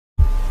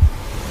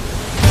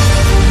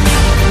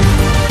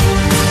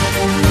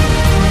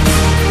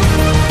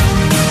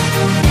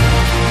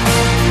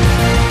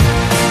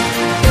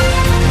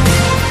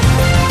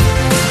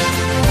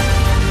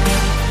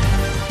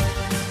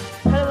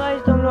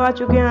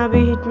चुके हैं अभी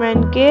हिटमैन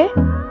के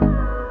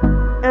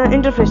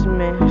इंटरफेस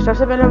में।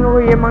 सबसे पहले हम लोग को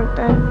ये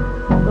मांगता है,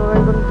 तो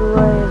welcome to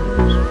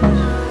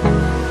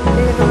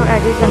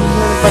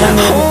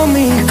Hold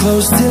me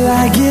close till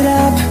I get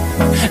up.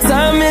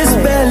 Time is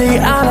barely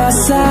on our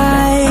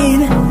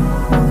side.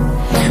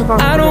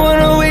 I don't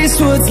wanna waste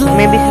what's left.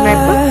 Maybe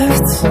Sniper.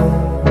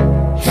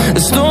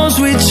 The storms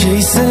we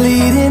chase are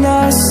leading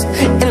us,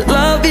 and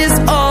love is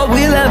all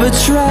we'll ever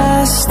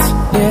trust.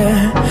 Yeah,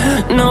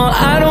 no,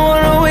 I don't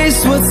wanna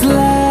waste what's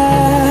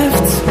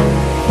left.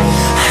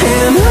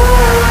 And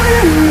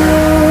on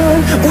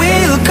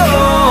we'll go,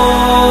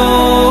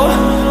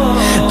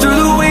 through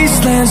the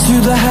wastelands,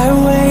 through the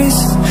highways,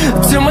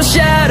 till my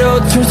shadow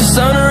turns to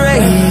sun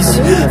rays.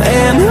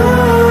 And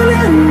on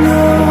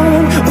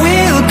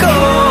we'll go,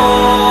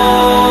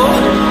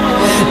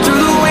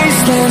 through the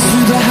wastelands,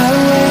 through the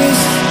highways,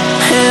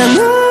 and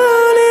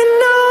on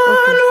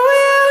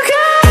we'll go.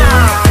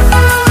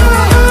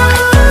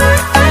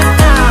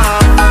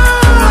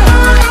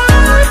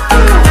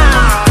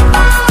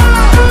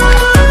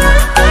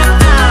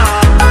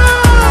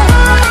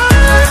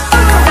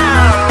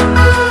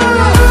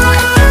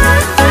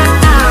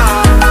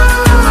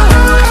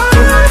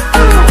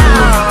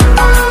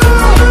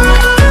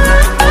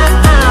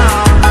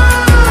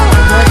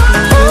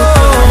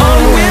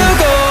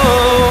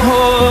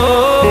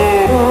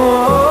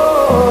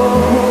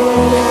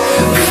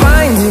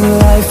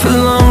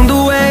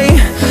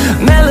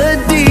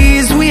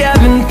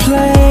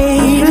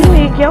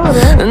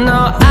 No,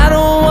 I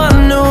don't want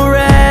no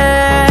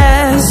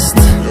rest.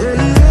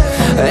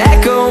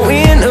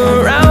 Echoing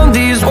around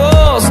these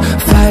walls,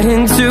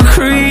 fighting to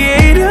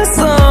create a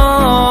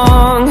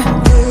song.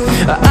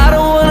 I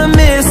don't wanna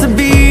miss a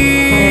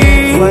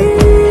beat.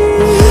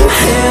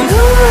 And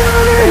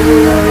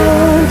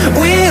on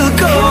we'll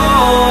go,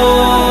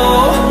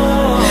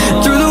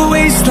 through the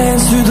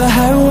wastelands, through the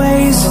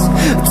highways,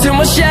 till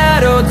my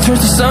shadow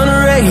turns to sun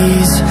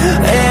rays.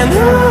 And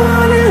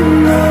on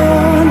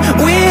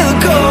we'll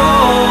go,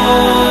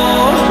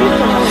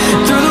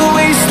 through the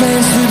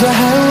wastelands, through the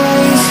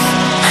highways,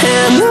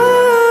 and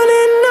on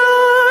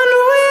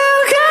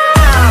we'll go.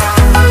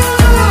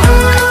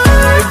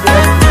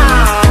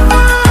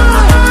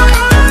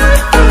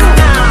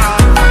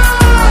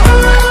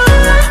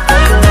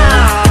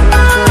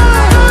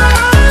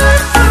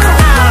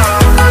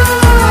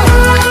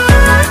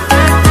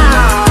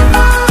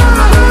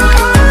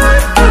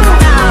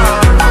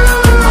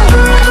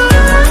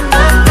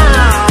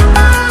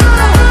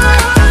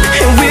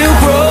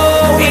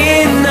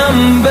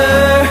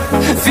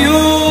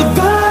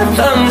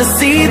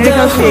 See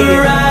the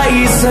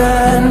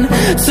horizon,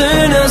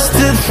 turn us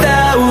to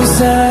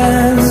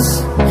thousands,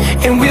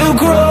 and we'll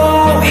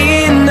grow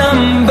in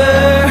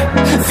number,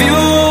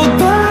 fueled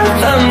by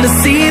them. To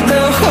see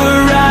the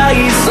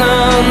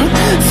horizon,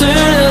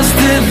 turn us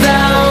to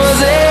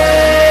thousands,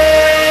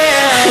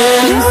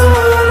 and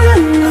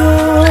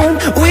on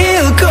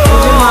we'll go,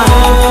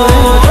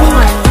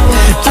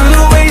 through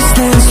the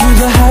wastelands, through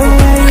the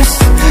highways,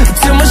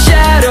 till my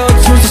shadow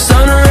turns to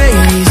sun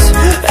rays.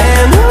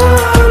 And on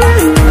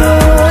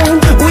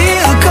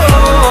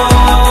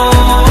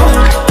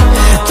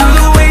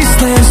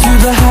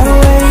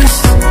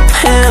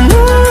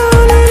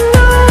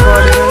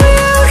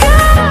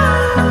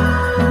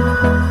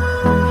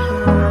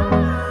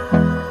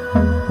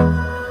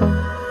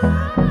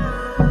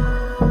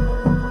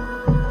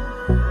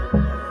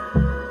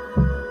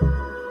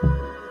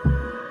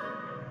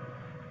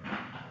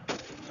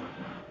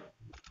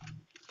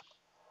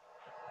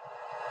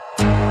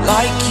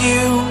like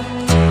you,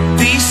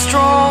 be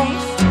strong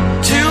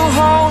to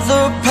hold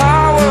the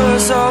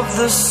powers of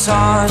the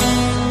sun.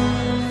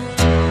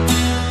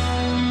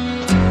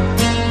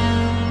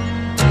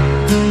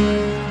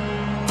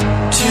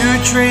 To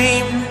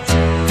dream,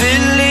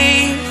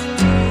 believe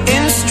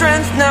in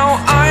strength. Now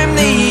I'm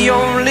the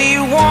only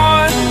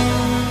one,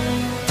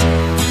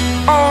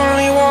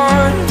 only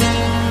one.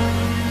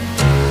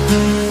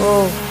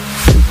 Oh.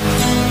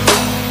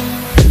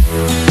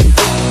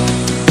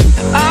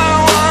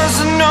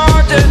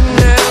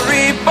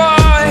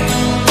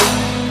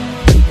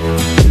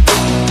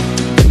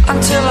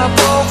 Until I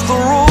broke the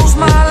rules,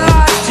 my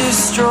life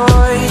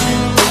destroyed.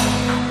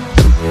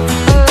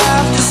 A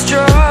life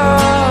destroyed.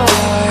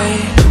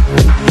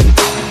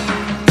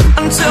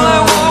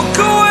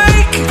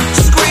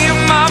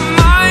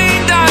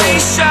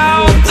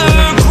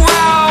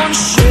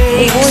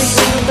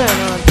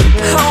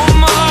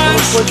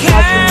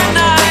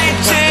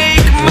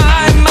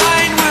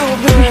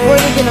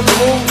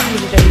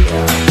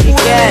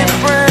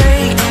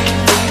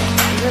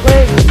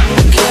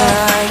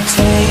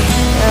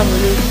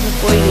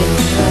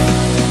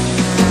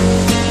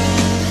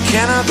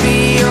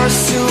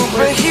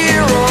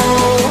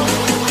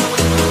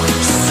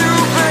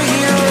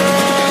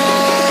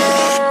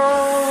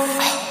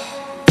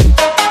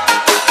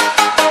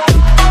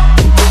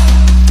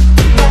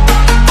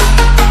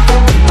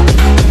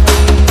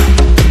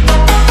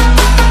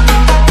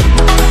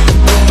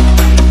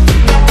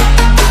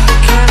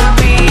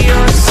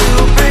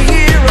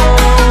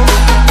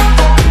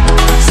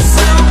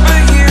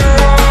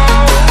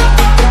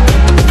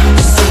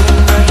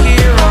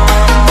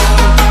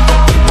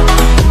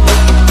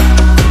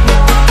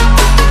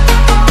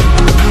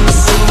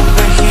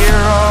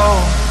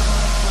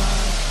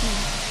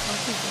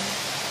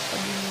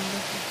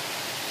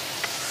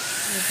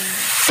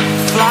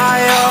 Fly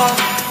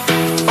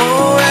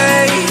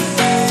away.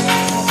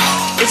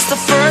 It's the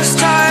first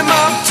time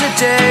of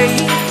today.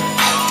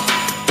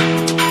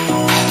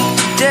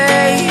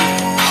 Today.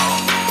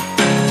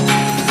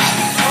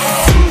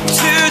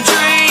 To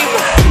dream,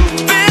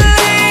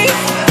 believe.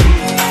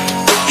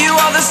 You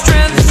are the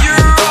strength,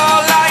 you're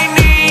all I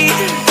need.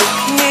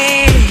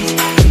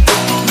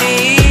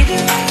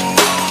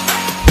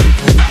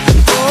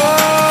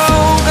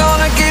 Oh,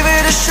 gonna give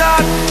it a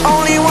shot.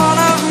 Only one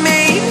of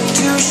me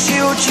to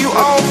shield you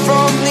all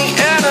from the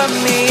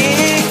enemy.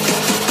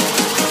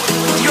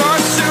 You're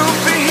a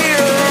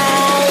superhero.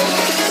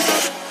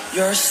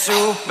 You're a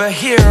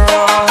superhero.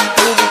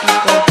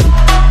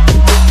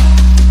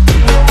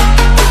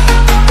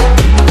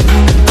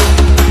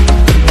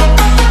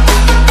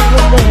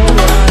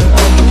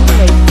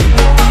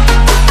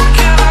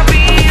 Can I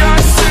be your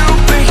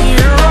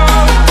superhero?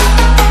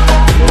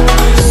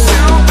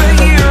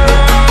 Superhero.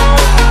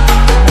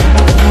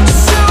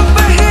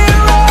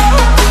 Superhero.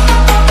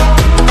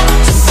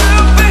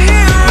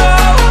 Superhero.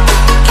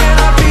 Can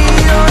I be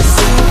your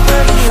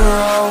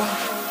superhero?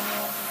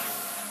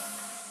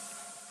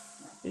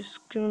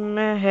 इसके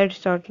मैं head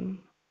start हूँ.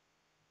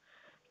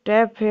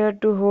 Tap here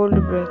to hold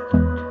breath.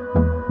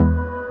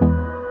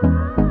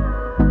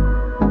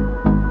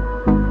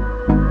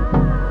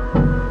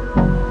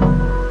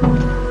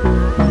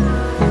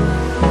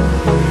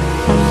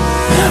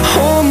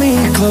 Hold me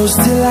close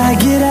till I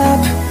get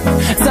up.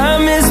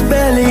 Time is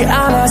barely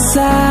on our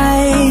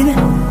side.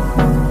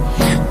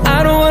 I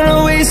don't wanna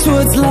waste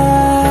what's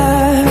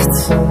left.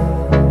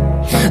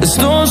 The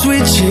storms we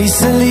chase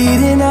are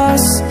leading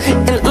us,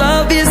 and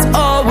love is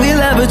all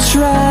we'll ever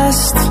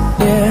trust.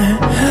 Yeah,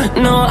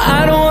 no, I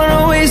don't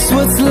wanna waste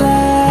what's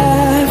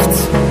left.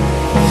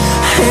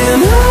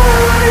 And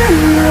on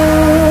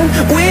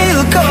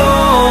we'll go,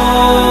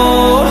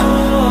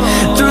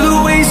 through the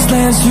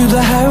wastelands, through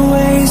the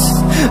highways,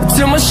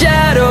 till my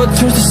shadow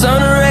turns to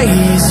sun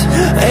rays.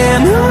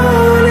 And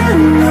on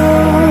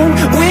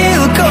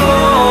we'll go,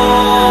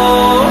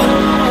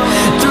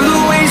 through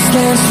the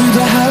wastelands, through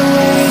the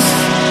highways,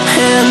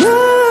 and on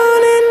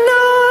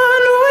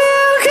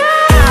we'll go.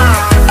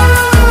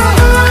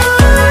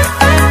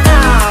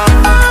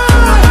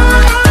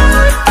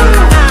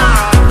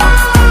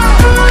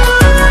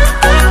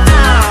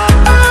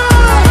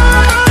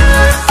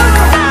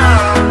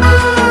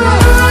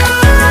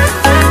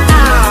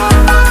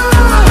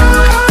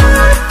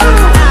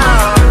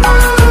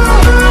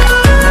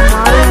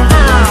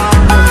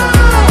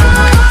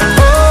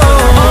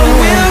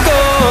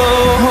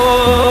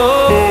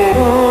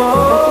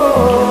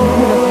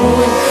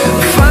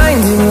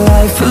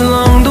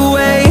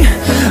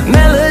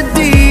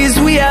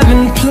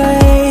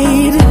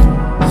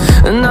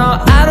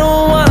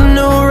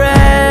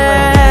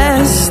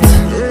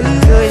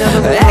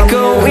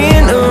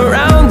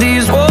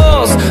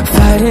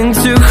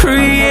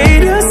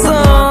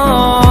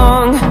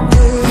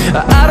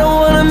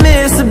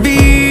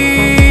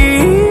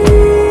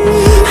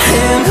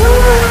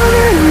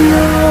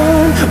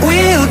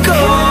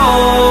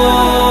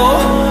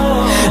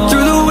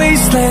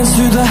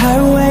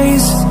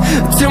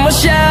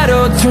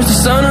 Turns to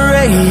sun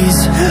rays,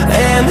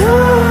 and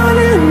on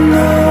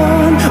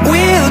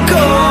we'll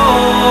go,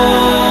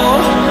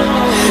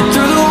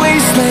 through the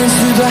wastelands,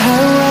 through the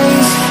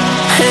highways,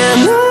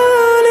 and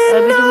on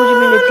अभी तो मुझे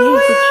मिले थे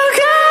कुछ.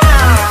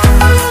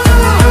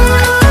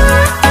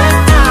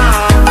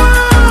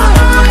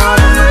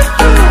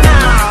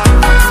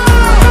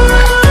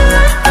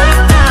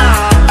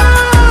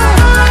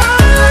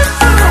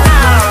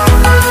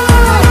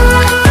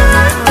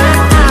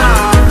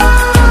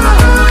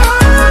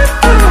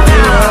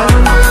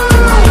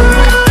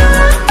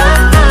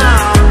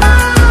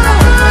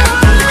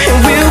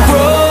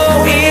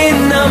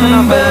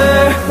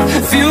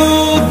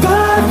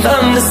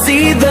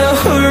 see the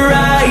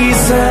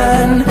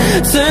horizon,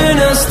 turn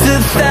us to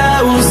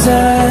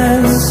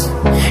thousands,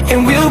 and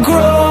we'll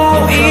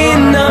grow in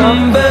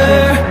number,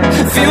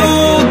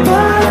 fueled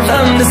by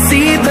them to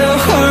see the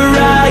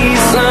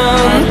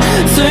horizon,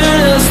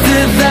 turn us to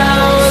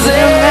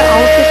thousands,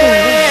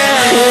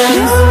 and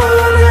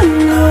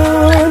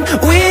on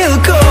we'll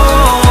go,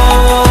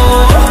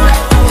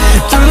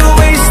 through the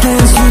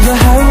wastelands, through the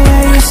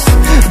highways,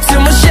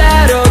 till my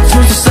shadow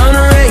turns to sun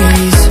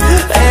rays,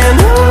 and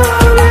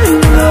on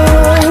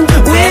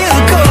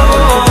we'll go,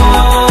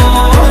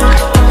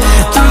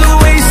 through the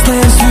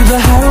wastelands, through the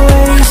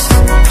highways,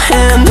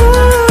 and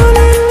on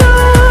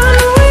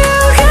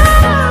we'll go.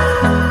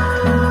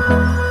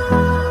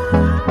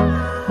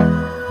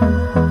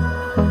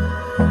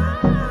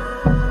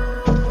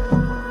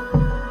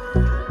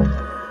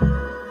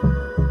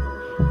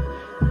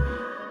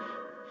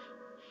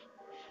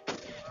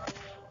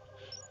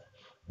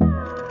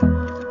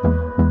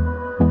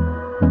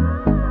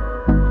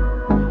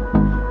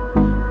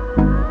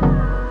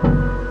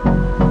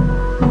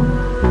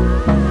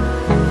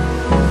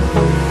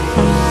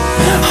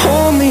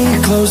 Hold me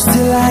close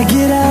till I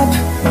get up.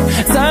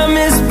 Time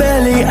is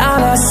barely on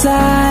our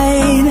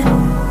side.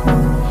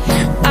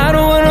 I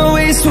don't wanna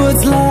waste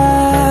what's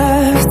left.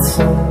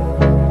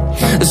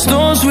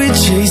 storms we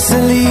chase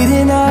are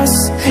leading us,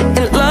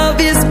 and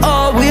love is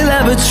all we'll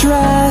ever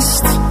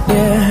trust.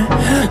 Yeah,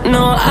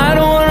 no, I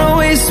don't wanna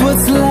waste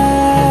what's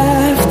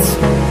left.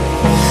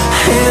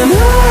 And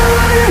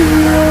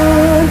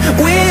on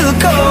we'll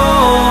go,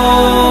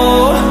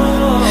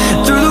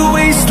 through the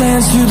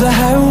wastelands, through the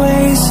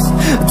highways,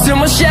 till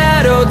my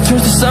shadow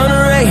turns to sun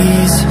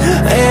rays.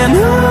 And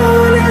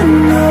on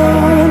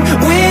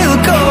we'll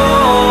go,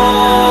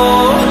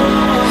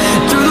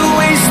 through the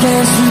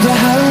wastelands, through the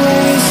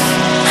highways,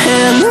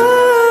 and on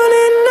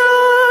we'll go.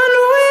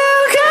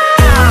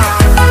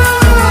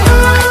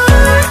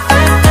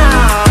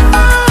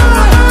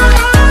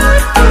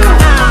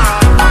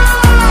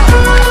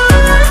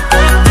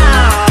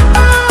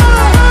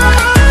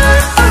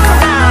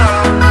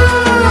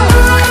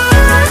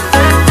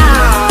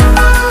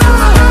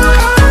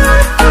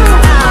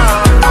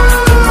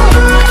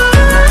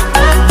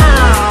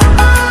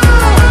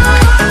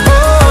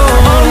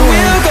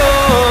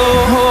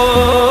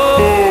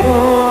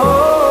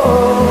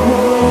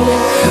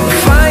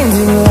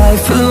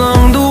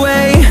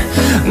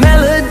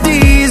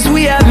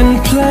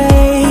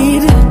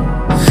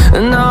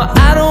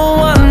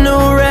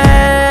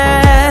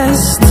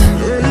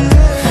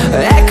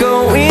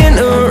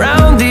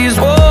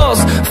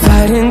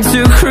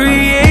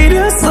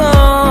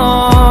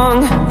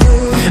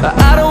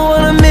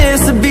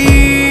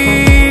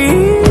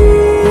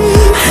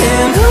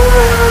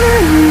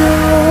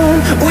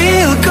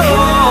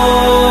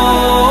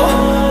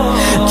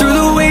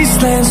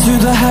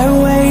 Through the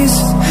highways,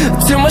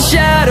 till my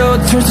shadow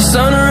turns to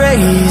sun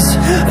rays.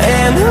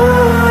 And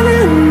on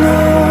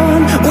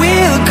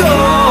we'll go,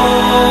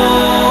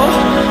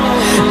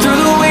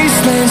 through the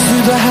wastelands,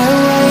 through the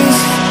highways,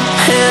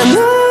 and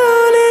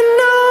on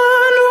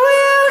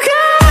we'll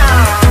go.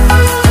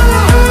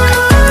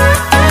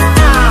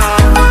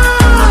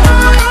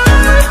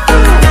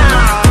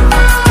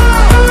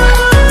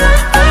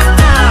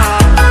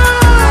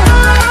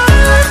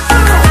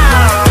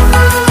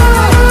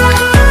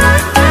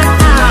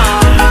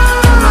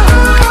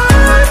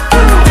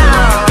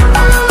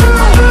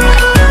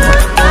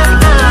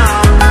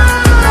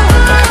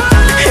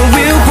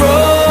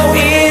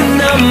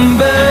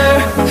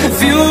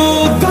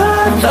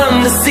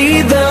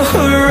 See the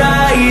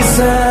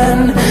horizon,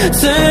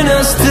 turn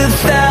us to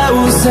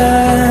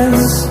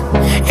thousands,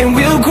 and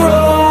we'll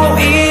grow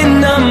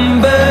in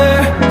number,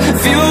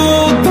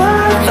 fueled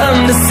by them.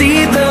 To see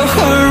the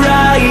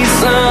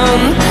horizon,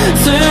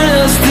 turn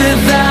us to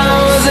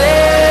thousands,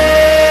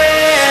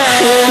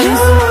 and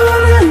on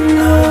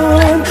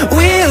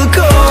we'll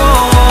go,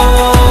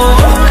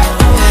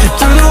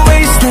 through the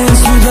wastelands,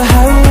 through the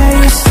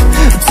highways,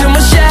 till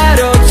my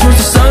shadow turns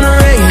to sun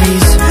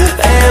rays.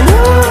 And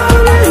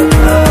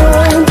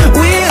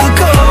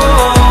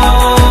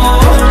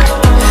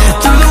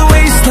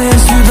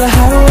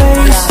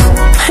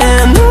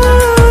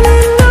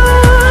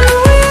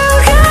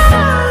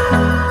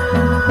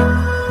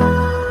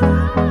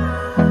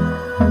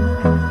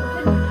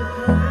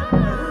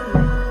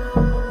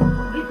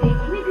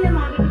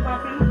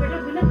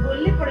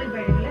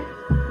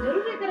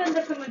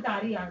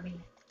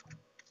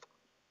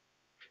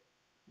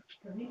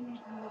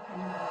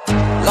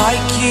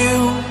like you,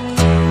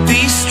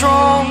 be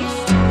strong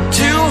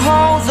to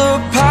hold the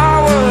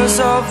powers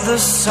of the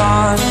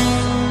sun.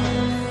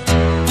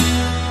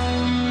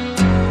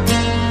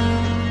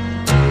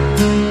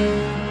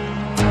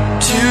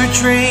 To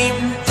dream,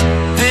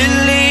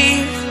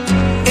 believe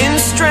in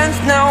strength.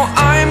 Now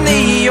I'm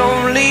the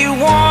only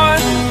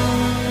one,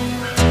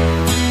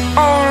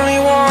 only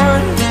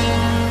one.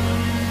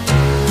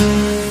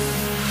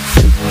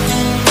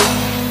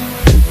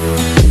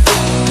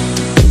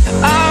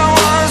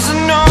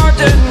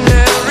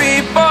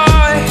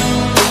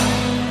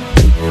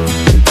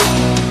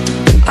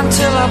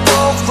 Until I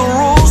broke the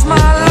rules, my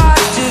life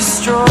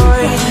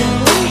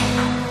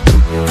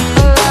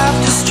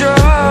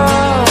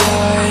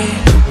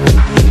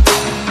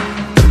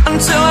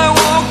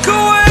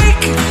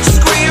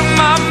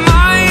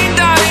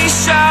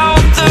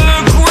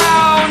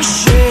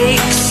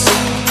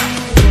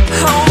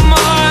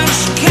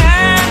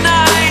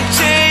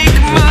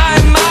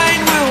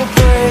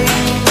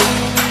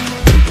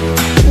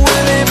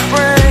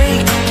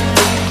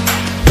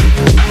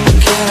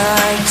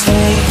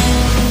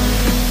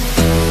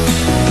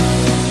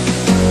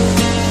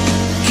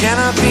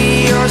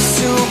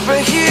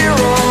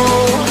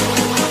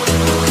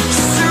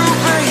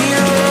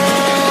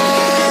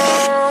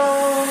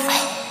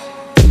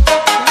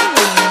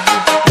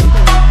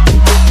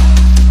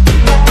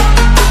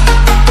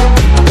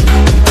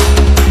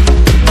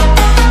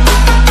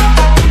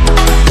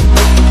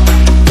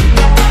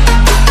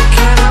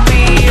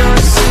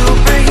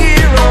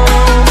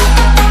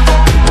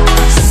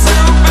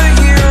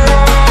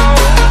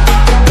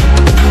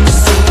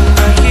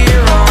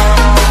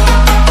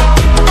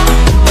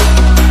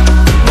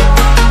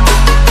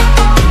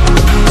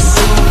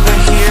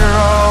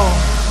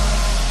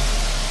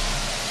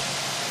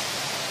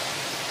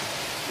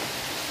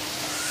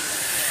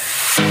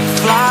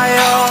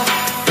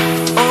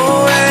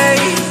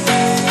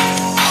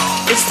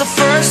the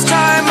first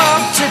time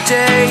of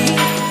today.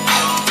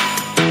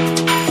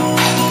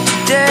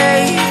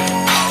 Today.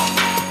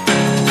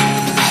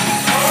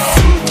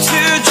 To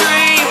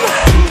dream,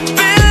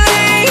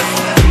 believe.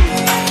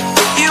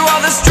 You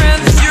are the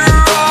strength,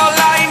 you're all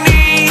I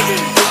need.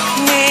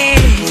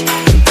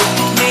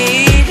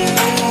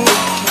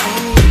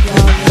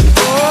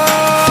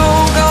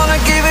 Oh, gonna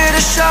give it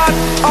a shot.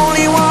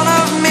 Only one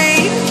of me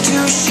to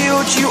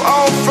shield you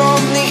all from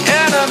the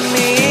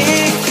enemy.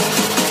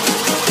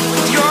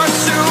 You're a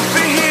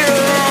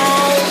superhero.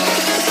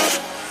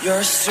 You're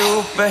a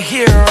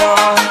superhero.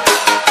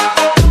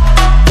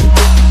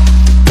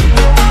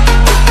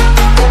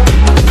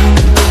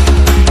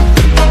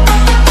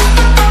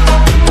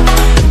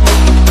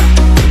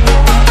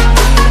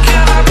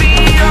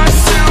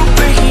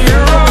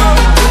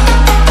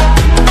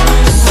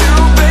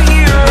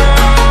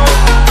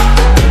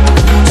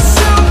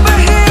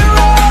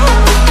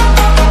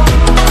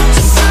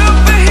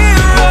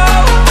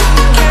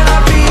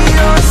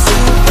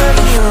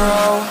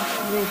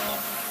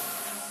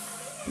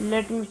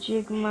 Let me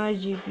check my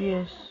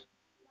GPS.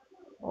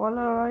 All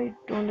alright,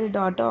 only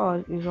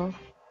data is off.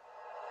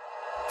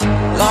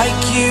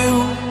 Like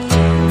you,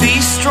 be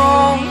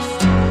strong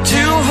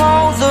to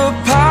hold the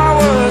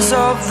powers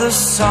of the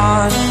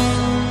sun.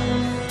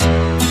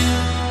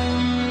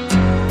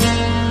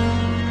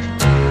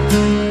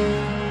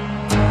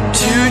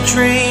 To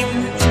dream,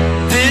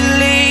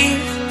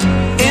 believe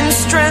in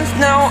strength.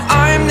 Now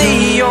I'm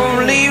the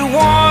only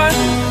one.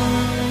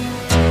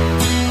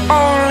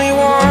 Only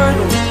one.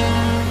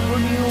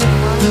 Would you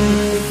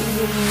mind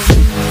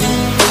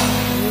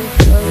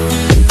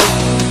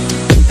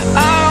I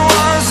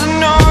was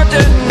an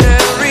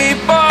ordinary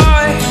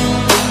boy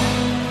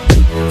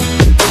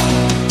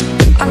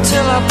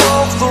until I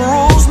broke the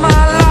rules,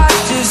 my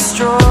life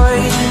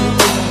destroyed.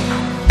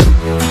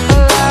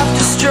 Life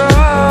destroyed.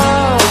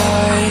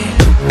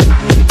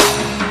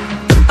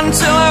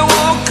 Until I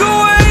woke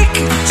awake,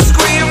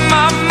 scream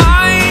my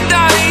mind, I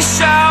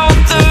shout,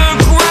 the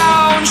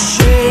ground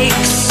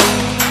shakes.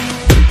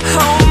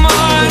 How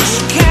much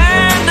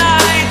can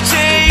I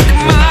take?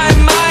 My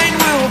mind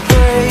will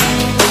break.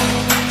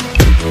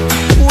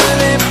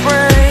 Will it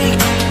break?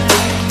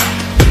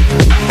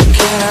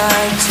 Can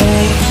I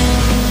take?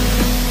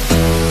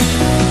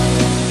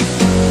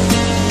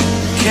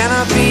 Can I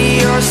be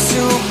your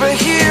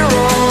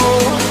superhero?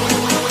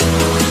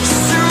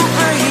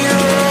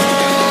 Superhero.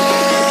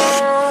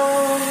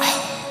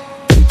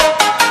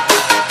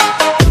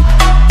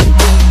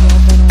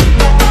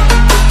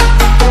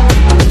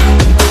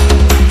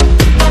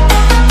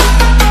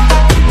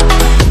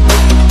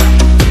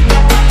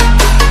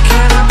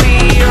 Can I be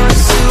your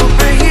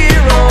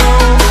superhero?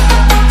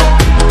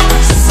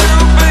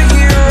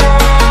 Superhero.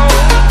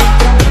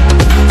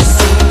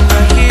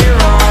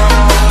 Superhero.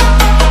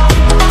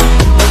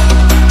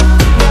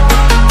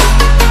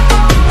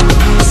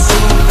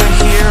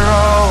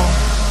 Superhero.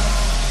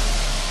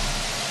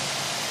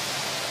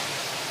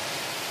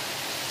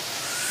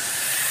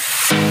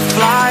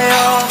 Fly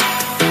up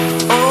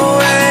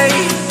away.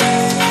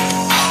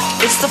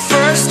 It's the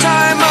first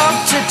time of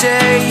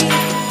today.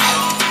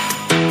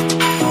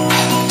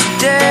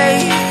 Today.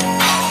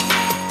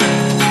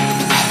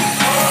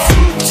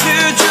 To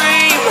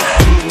dream,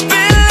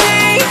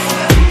 believe.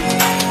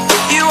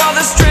 You are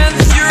the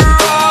strength, you're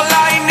all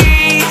I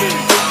need.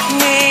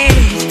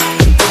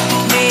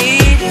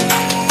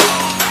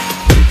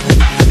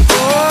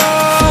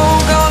 Oh,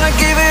 gonna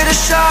give it a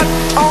shot.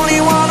 Only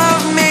one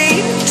of me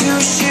to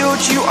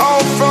shield you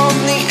all from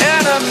the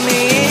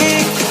enemy.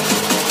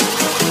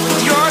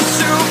 You're a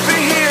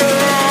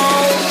superhero.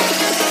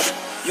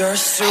 You're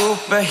a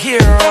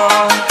superhero.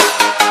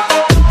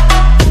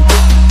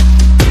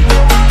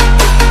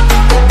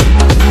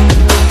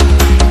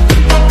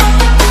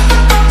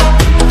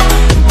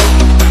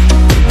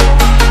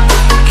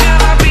 Can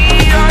I be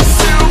your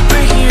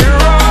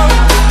superhero?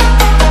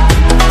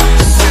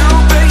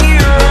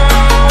 Superhero.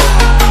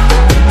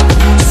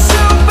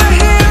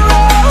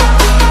 Superhero.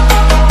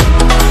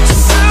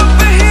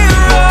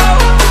 Superhero.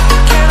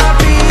 Can I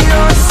be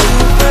your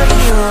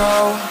superhero?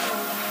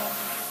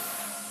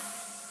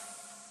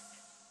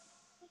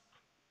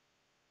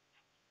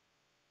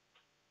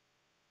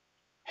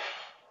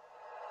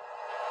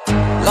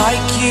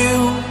 Like you,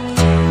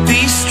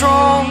 be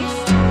strong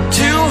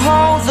to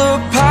hold the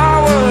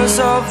powers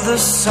of the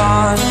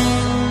sun.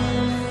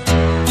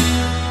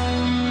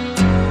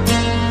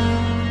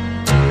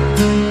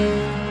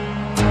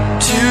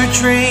 To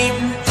dream,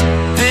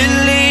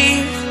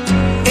 believe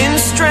in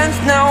strength.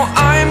 Now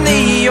I'm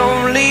the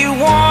only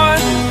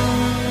one.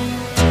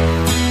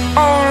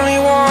 Only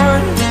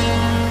one.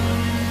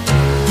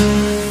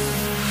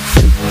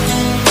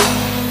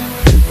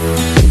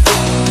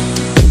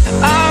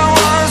 I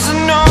was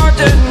an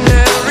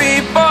ordinary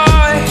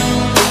boy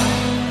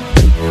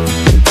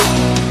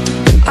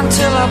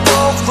until I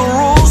broke the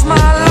rules,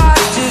 my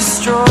life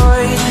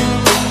destroyed.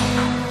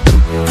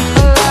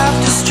 Life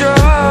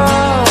destroyed.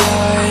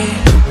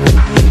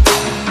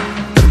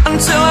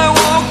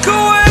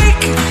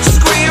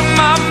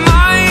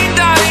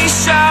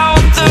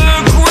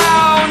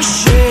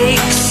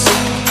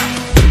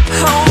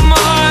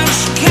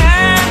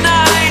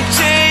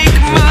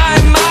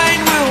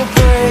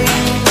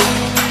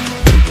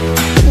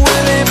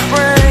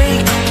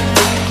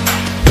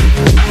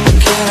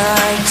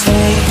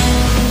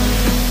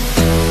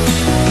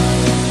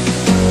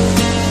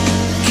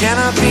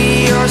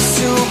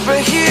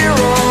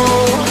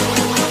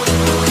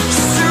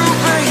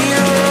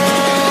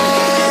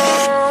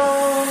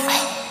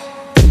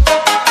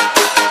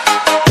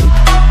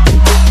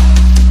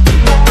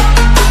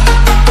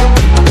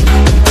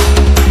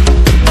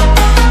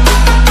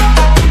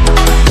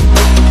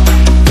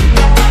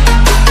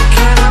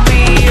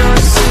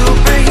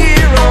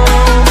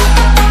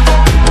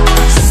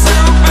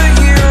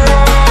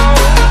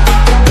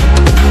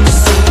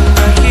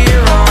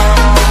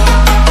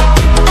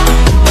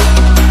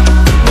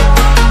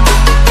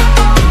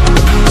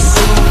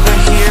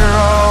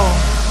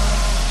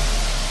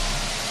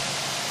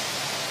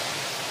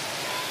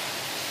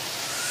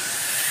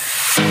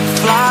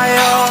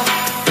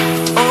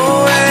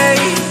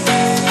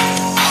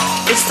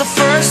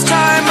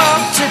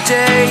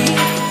 today.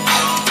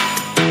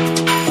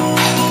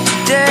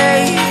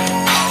 Today.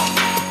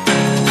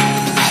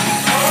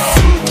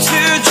 To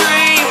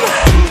dream,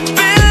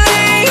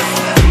 believe.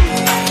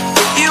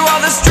 You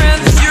are the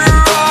strength,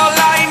 you're all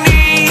I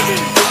need.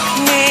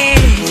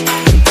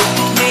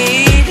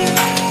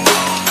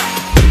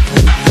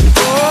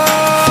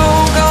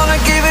 Oh, gonna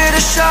give it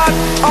a shot.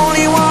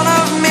 Only one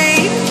of me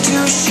to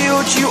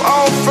shield you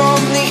all from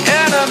the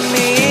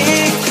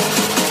enemy.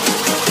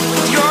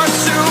 You're a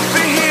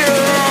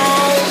superhero.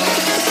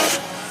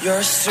 You're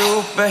a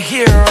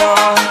superhero.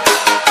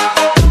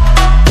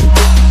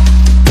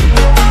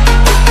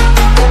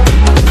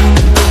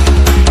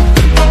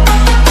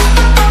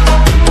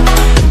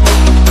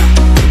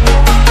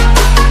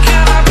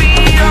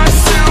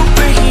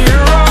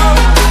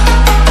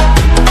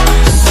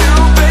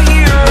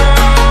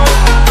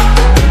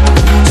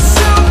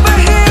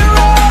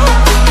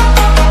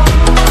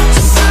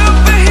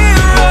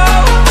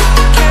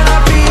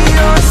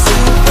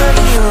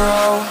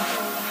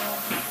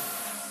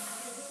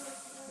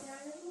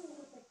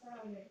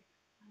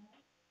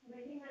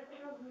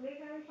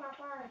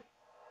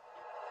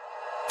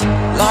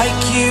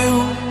 Like you,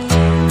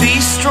 be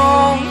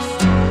strong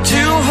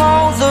to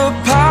hold the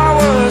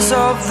powers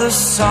of the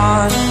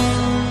sun.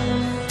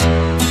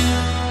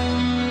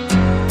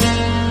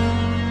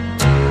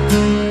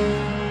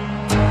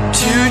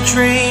 To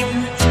dream,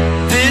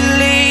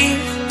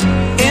 believe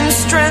in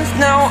strength.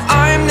 Now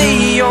I'm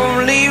the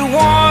only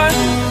one.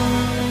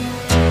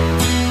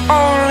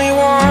 Only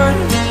one.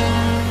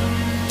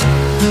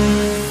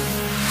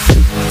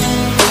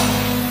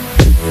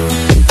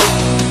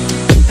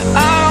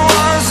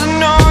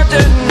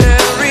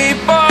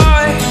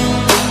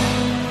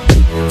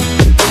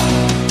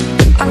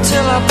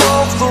 Until I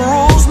broke the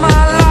rules,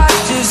 my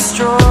life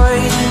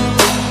destroyed.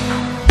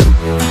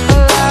 A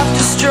life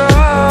destroyed.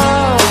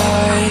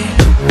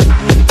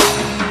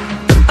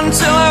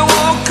 Until I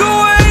woke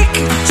awake,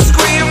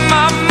 scream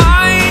my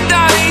mind,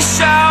 I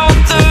shout,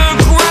 the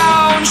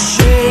ground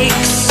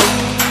shakes.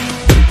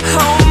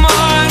 How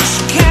much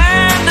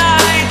can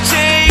I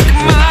take?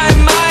 My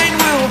mind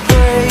will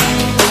break.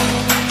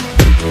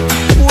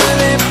 Will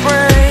it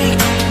break?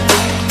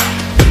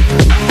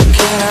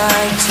 Can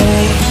I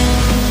take?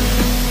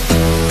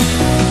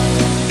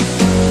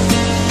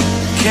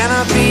 Can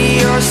I be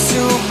your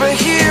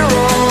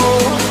superhero?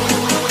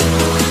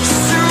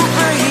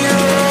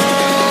 Superhero.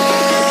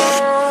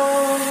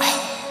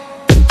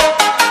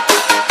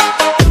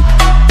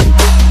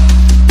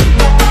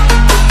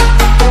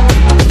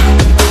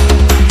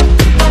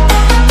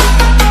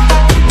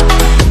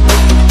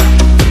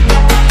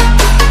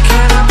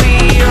 Can I be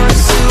your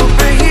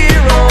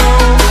superhero?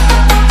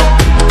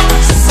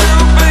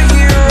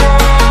 Superhero.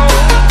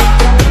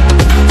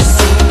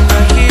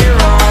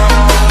 Superhero.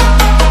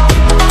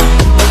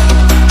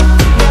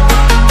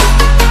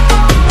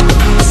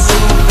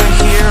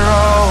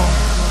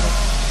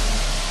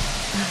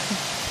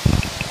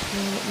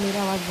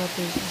 मेरा आवाज बहुत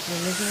तेज है,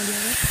 सुनने से मुझे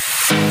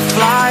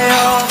Fly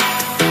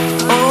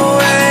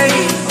away.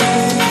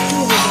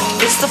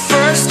 It's the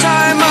first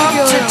time of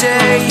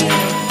today.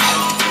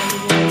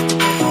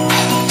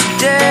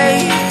 Today.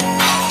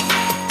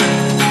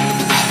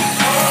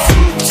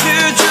 To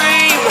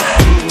dream,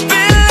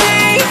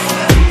 believe.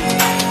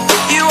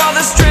 You are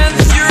the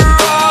strength, you're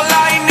all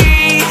I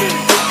need.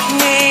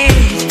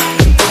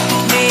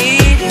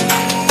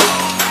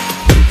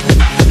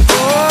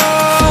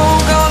 Oh,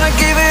 gonna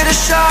give it a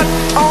shot.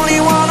 Only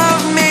one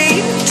of me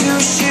to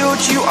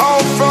shield you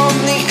all from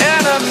the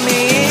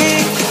enemy.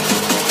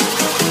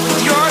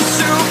 You're a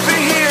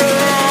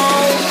superhero.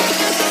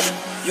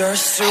 You're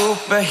a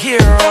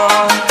superhero.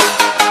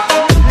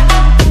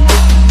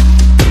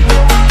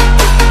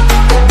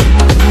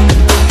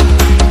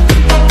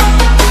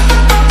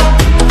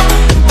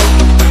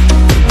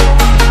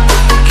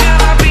 Can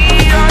I be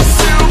your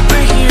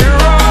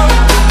superhero?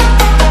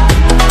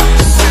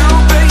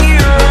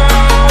 Superhero.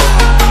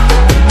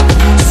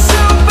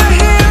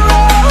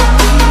 Superhero.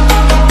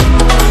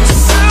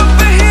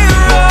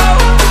 Superhero.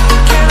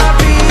 Can I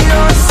be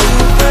your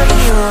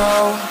superhero?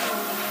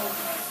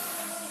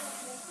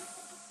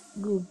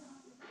 Good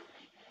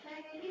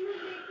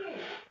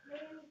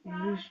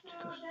Bisht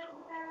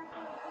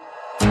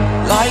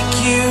Like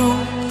you,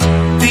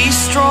 be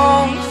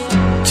strong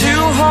to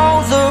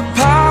hold the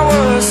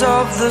powers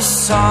of the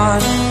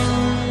sun.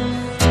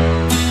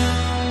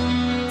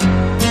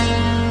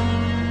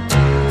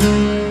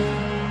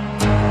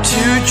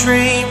 To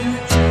dream,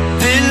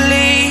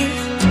 believe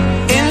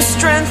in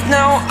strength.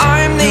 Now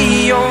I'm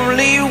the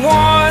only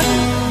one.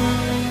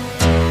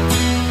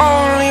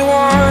 Only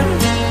one.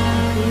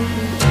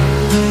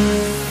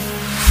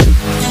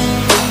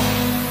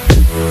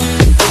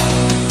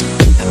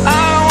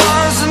 I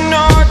was an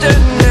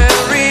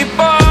ordinary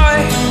boy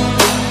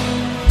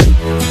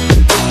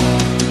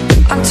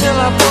until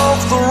I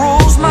broke the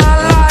rules. My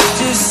life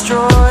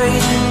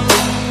destroyed.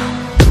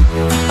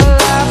 A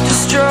life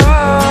destroyed.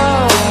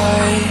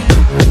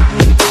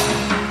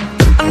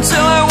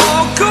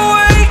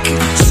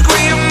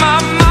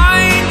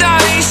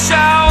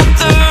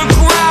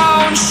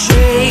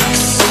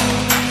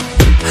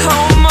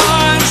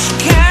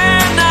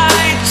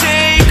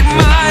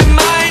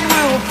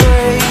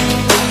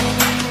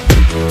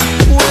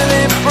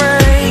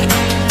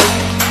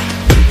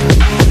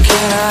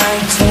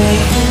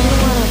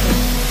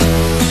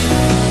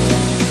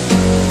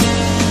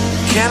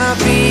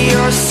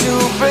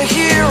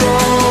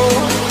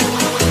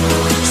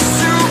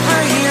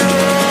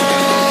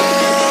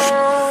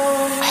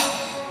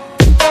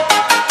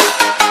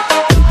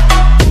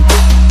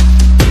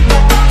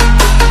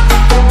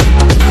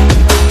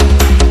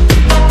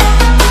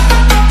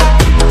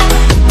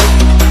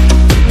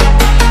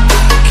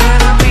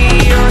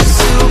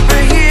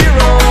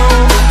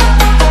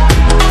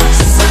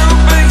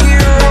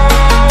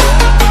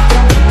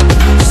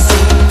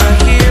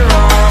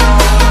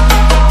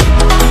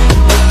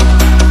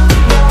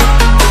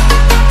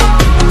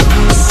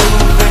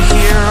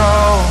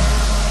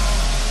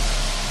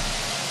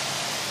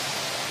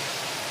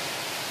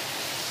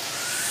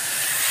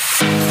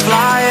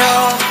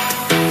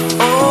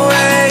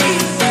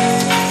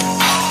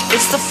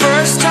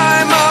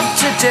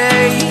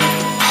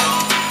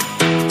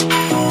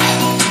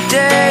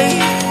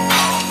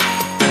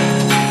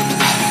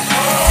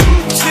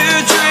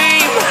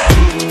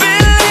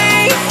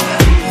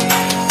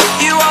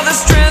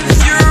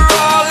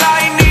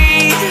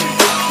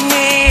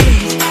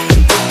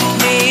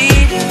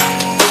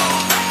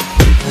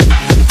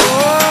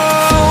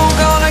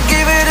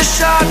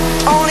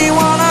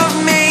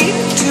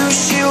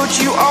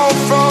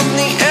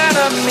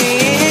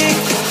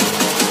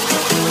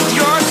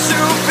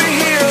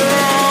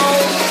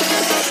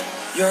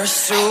 You're a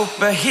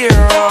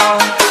superhero.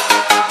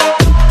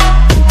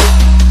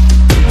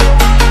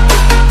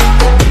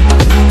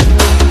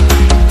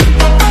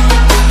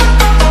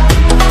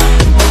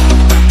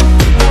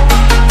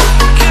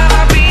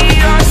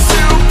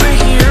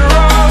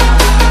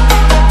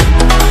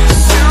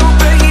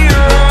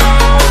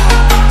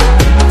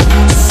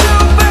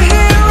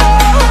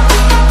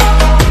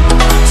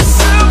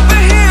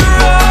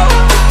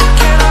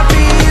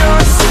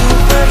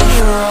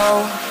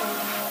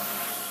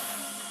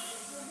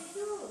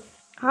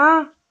 हाँ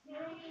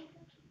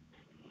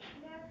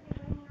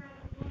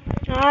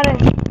आ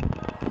रहे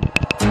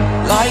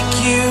Like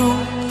you,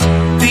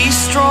 be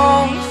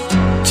strong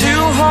to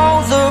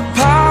hold the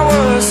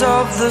powers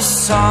of the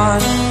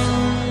sun.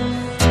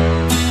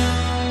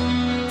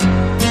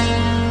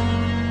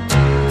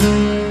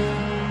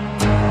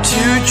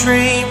 To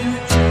dream,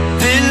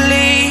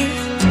 believe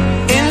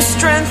in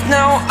strength.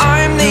 Now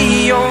I'm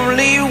the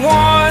only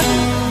one,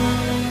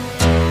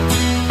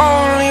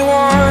 only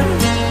one.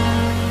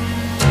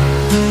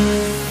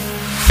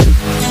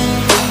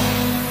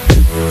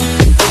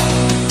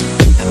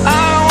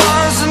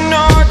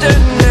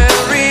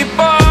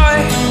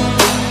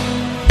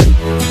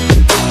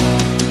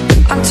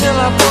 Until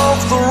I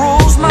broke the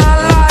rules, my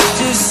life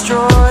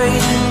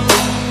destroyed.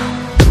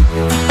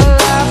 A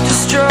life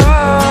destroyed.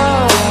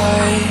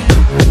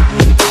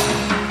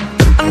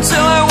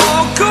 Until I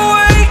woke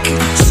awake,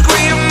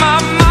 scream my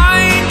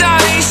mind,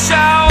 I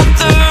shout,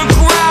 the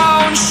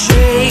ground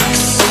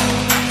shakes.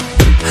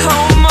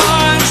 How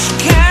much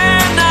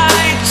can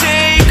I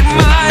take?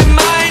 My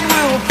mind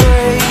will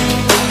break.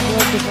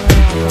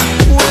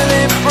 Will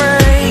it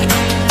break?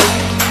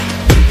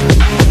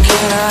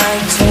 Can I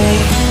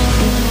take?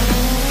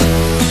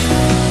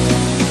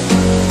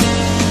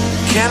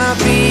 Can I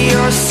be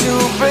your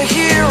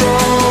superhero?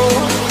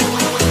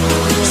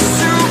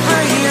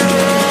 Superhero.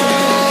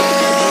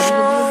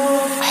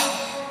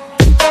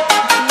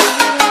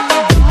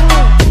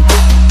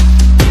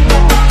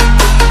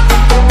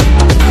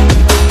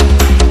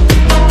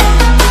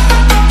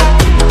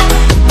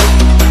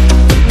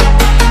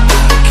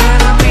 Can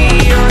I be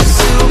your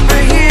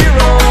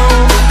superhero?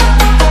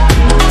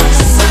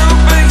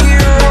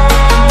 Superhero.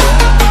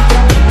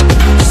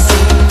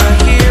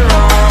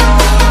 Superhero.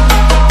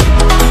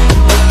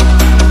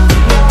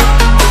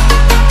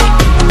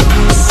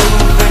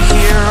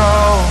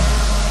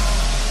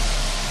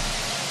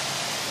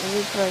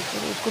 अभी try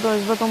करो उसको तो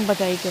इस बार तुम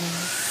बचा ही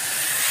करेंगे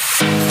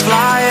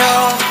Fly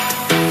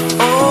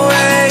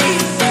away.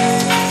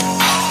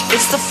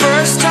 It's the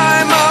first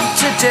time of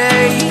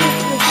today.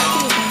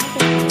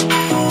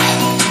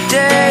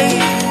 Today.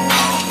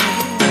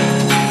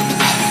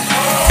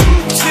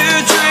 To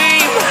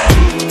dream,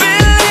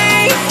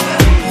 believe.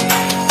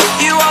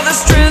 You are the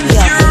strength,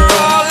 you're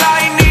all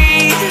I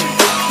need.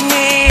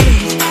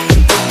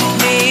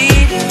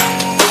 Need.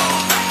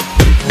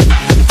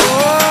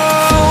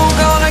 Oh,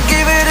 gonna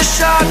give it a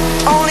shot.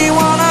 Only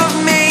one of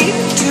me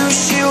to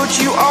shield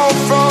you all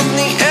from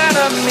the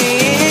enemy.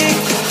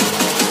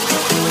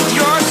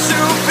 You're a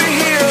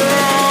superhero.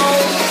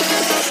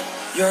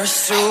 You're a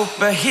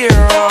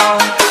superhero.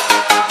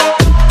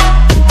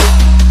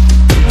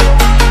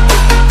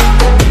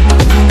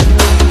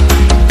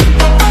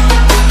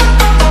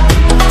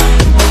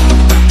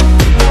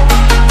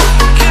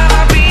 Can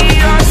I be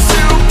your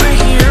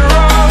superhero?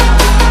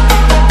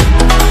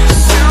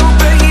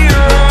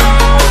 Superhero.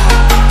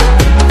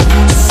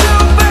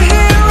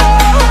 Superhero.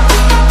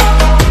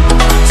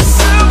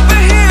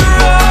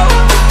 Superhero.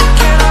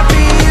 Can I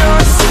be your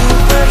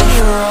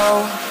superhero?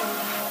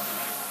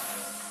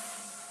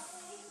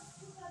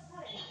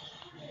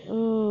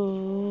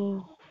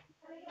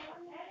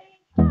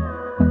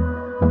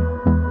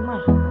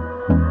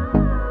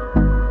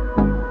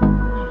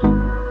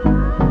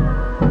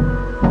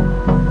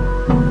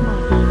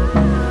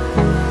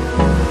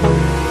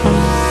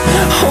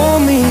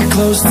 Hold me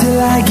close till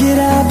I get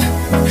up.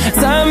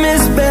 Time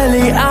is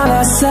barely on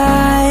our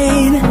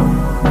side.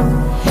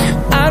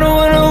 I don't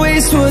wanna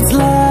waste what's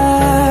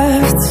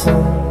left.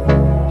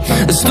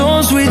 The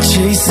storms we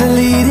chase are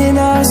leading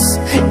us,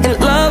 and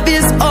love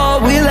is all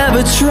we'll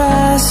ever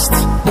trust.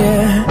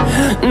 Yeah,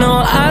 no,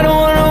 I don't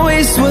wanna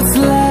waste what's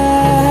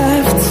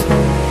left.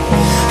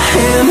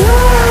 And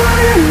on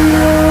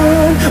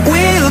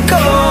we'll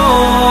go,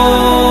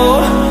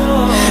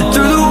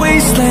 through the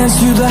wastelands,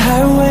 through the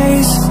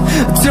highways,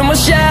 till my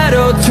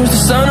shadow turns to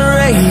sun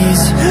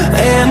rays.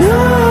 And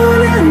on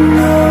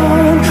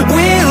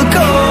we'll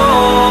go,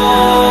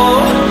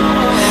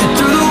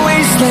 through the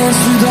wastelands,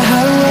 through the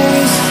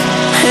highways.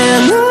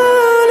 And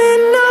on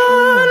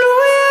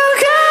we'll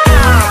go.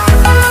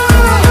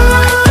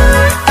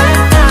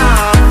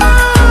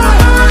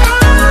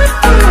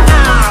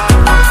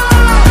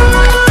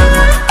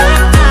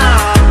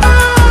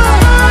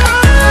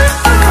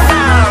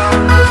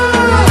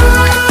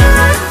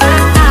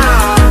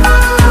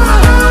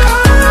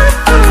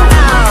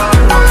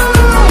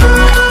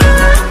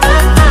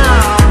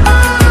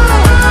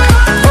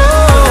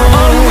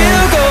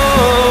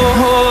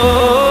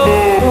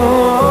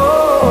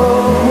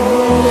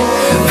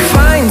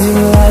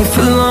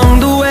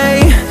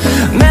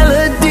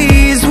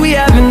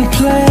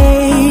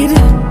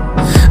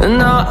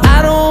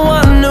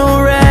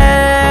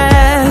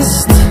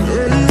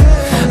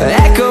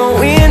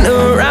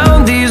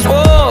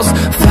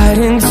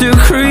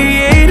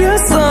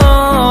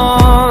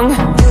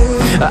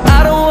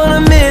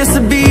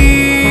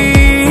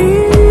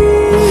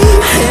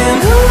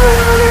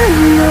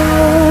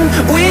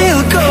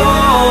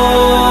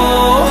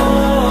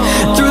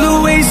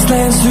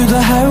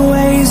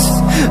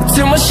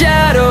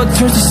 shadow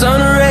turns to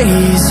sun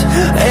rays.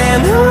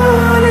 And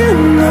on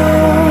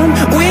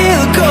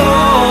we'll go,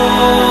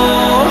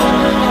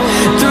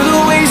 through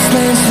the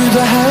wastelands, through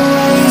the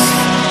highways.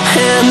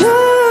 And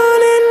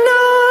on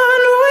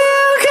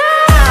we'll go.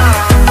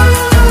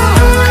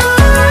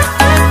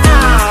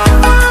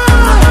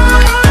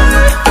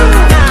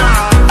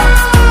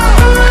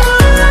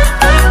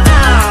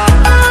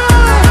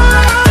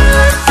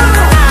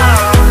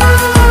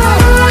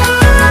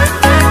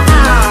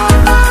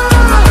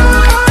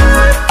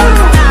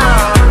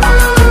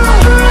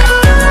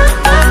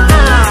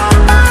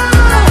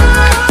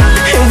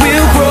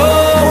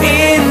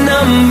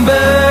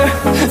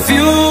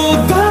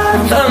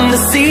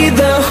 See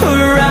the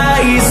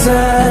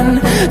horizon,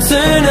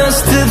 turn us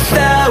to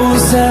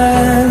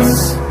thousands,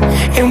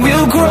 and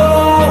we'll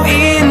grow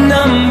in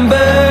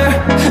number,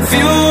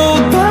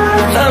 fueled by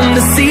them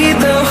to see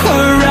the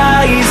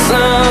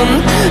horizon,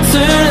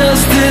 turn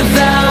us to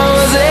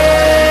thousands.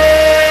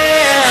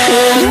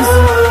 And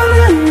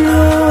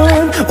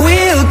on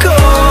we'll go,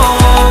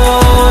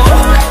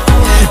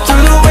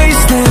 through the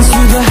wastelands,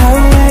 through the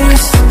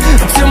highways,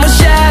 till my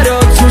shadow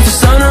turns to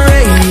sun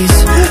rays.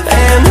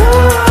 And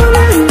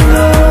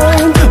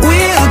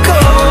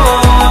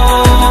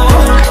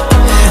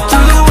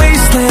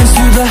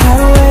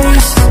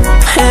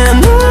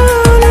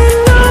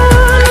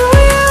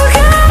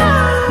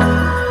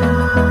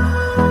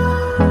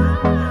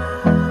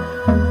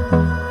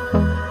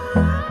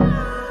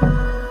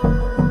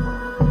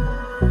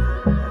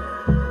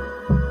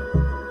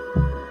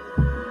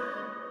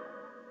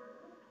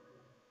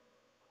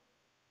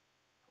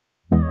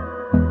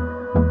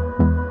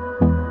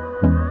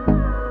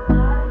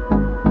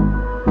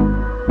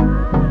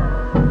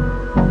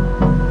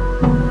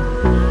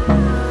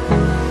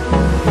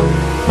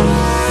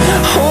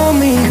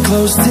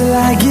close till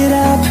I get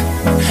up,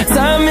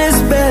 time is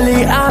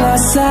barely on our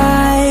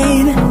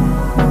side.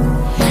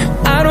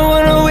 I don't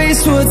wanna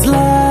waste what's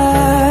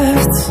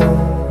left.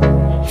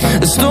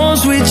 The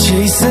storms we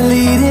chase are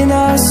leading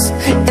us,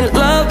 and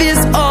love is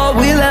all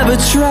we'll ever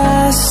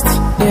trust.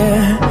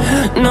 Yeah,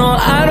 no,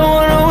 I don't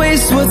wanna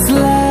waste what's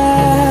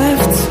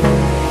left.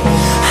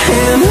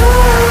 And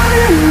on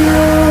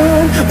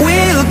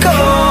we'll go,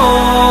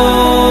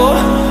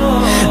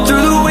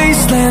 through the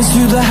wastelands,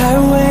 through the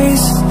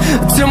highways,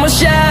 till my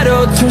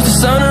shadow turns to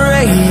sun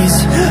rays.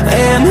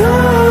 And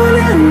on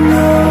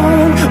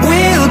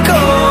we'll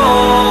go,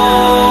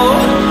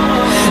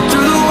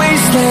 through the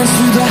wastelands,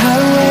 through the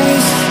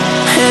highways.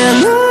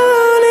 And on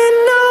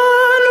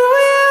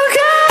we'll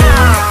go.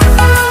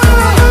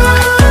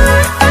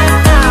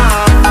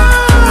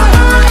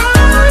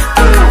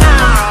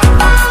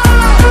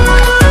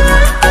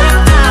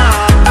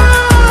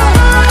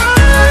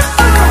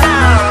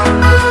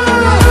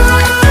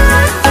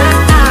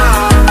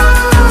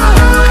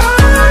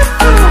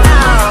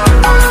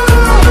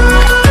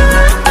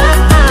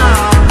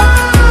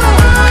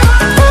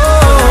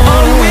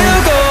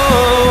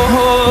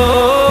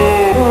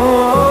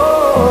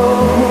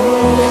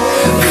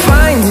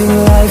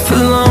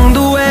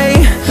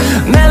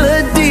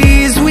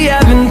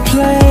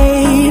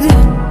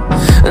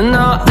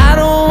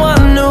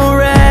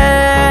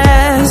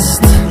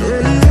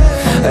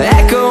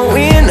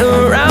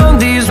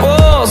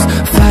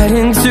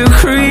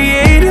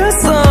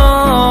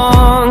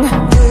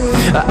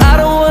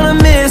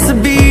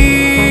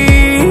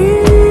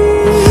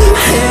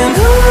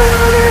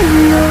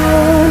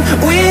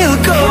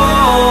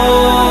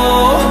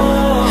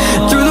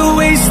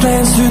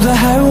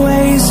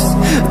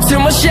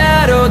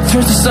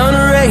 Turns to sun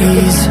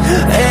rays.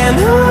 And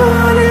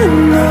on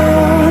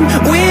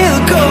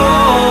we'll go,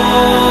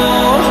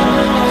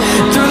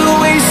 through the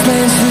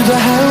wastelands, through the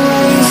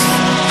highways.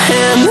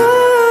 And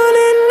on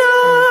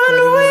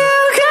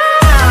we'll go.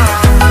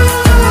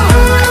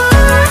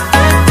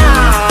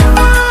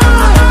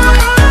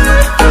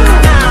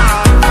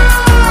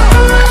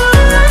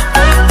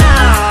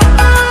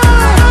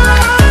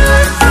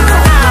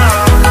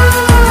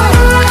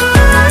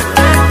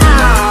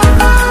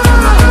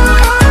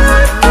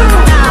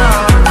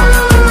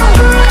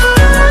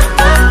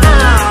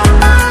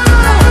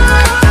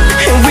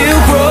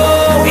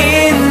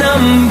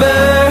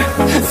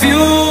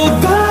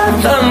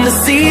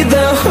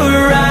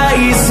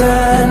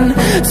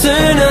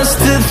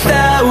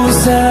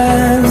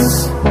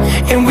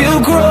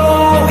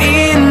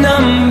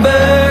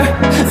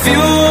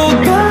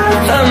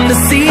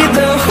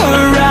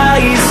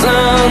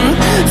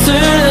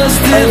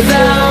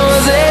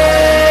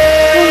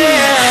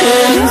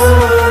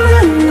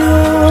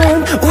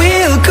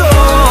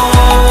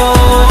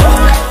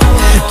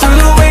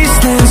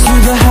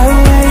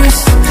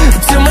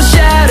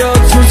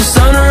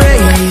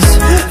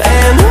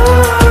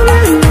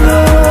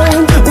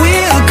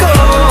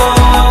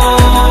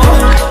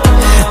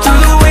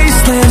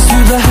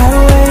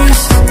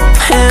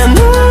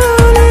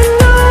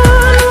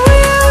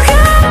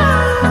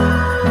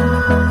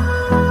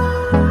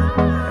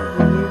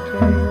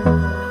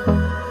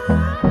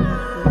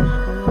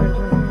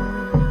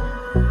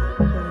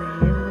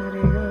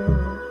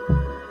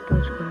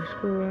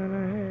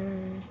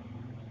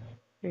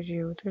 फिर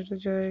ये उधर तो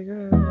जाएगा,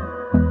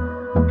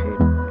 फिर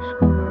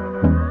इसको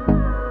बनाना।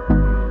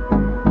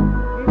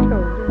 ये क्या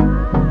हो गया?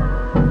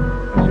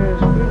 अच्छा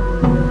स्पीड भूल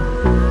गया।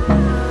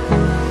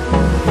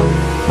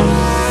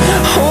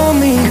 Hold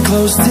me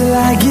close till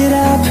I get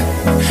up.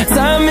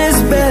 Time is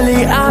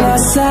barely on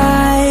our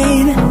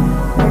side.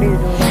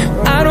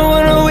 I don't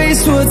wanna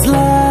waste what's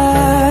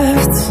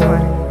left.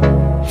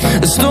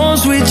 The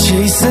storms we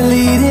chase are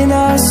leading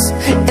us,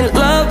 and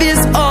love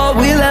is all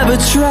we'll ever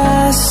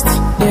trust.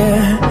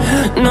 Yeah,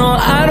 no,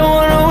 I don't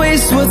wanna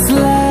waste what's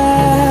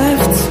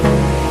left.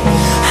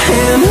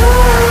 And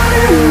on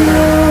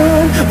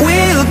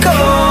we'll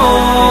go,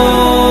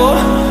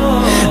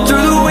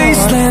 through the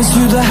wastelands,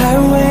 through the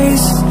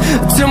highways,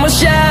 till my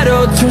shadow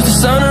turns to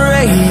sun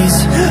rays.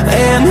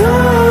 And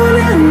on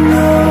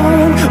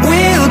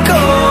we'll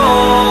go,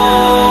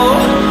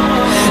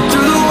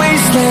 through the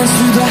wastelands,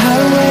 through the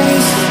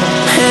highways,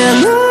 and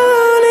on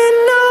we'll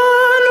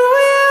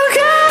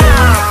go.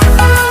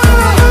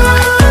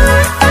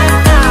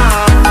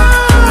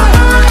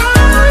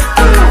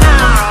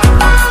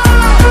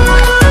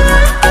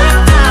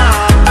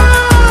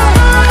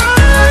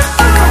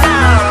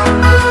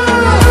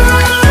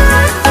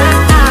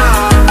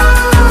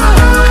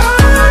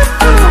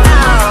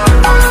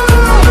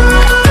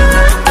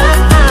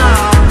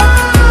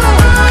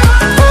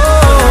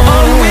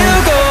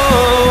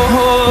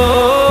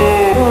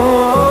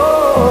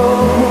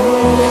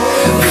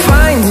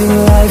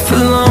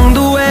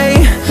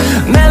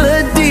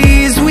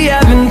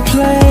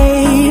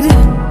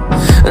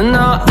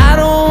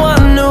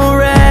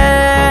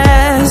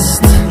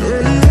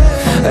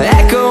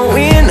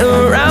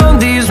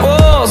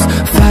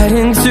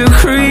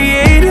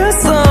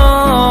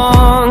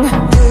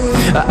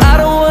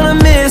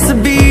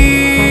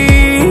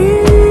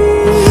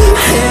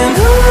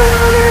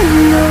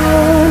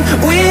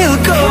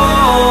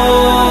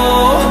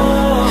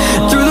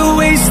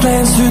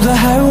 Through the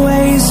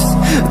highways,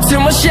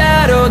 till my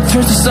shadow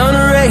turns to sun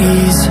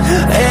rays.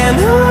 And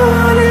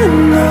on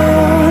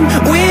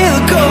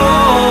we'll go,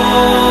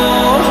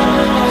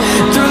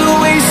 through the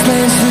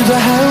wastelands, through the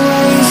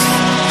highways,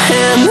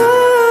 and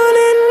on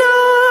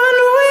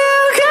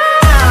we'll go.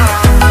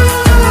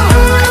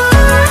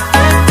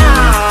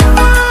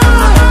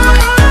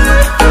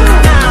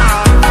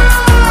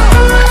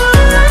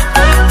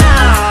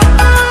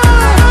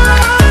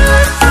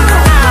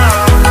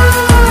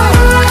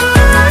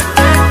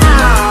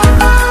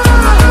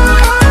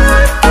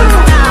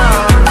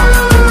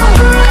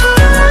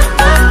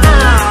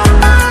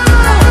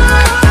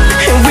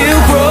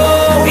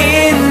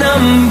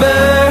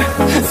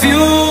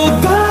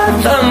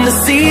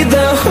 See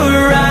the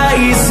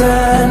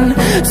horizon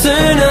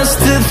turn us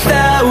to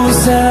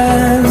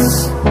thousands,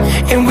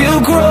 and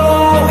we'll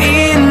grow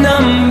in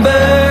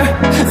number,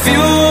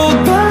 fueled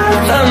by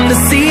them to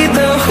see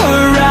the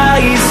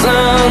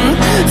horizon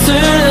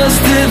turn us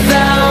to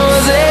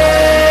thousands.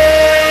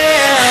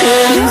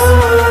 And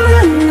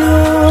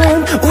on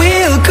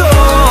we'll go,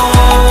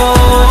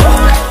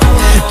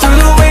 through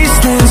the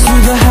wastelands,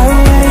 through the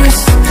highways,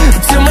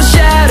 till my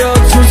shadow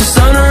turns to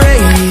sun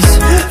rays.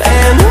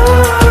 And on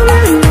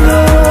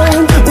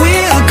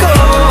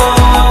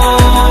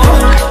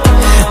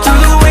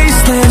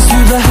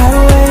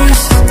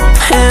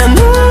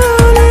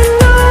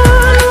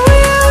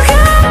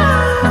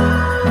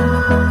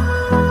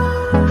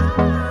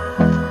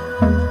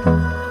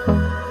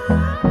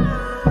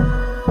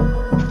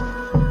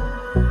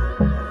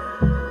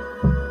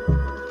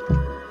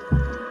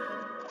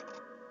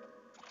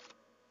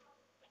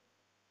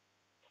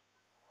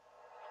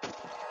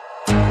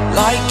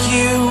like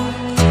you,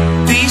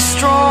 be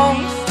strong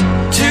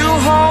to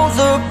hold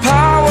the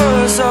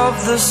powers of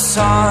the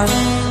sun.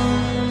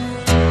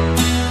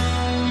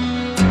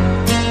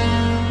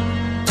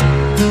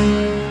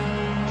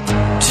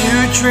 To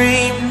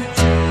dream,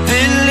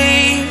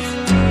 believe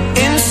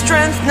in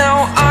strength. Now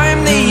I'm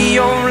the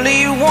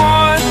only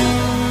one,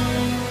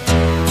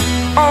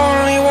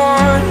 only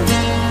one.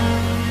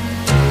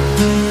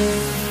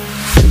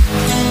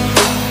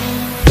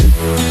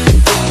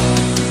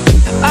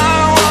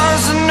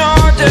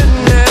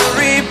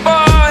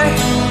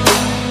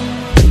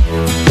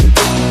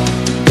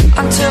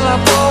 Until I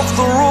broke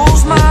the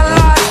rules, my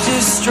life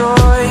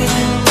destroyed,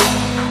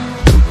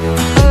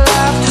 a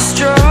life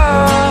destroyed.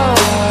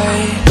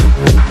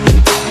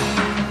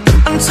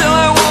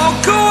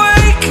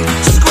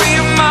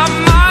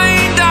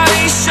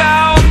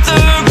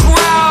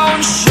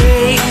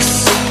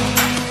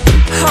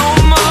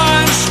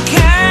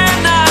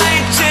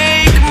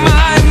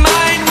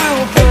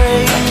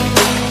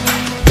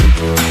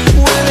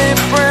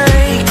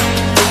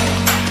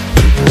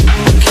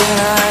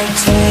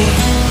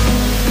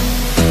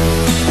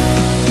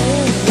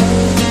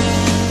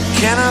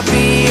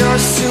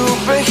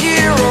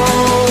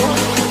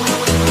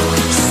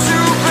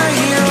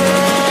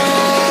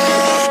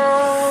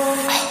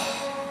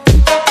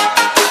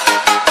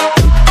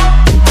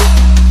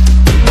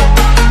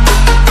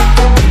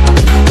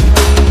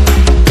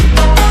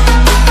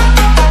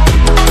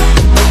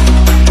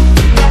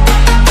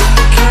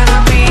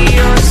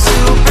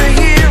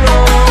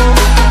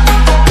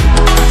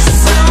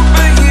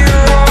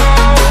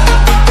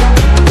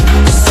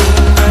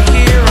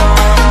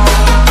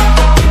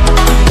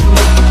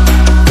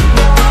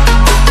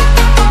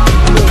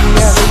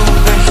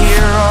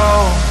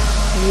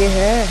 ये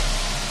है,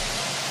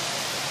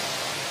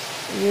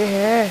 ये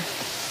है।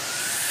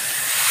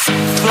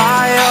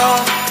 Fly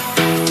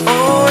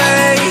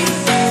away.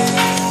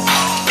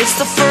 It's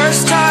the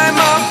first time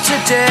of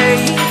today.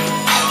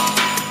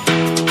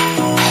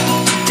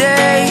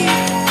 Today.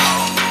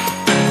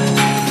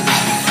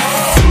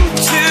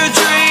 To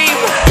dream,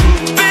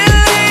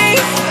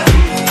 believe.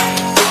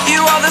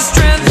 You are the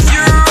strength,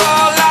 you're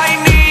all I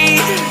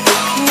need.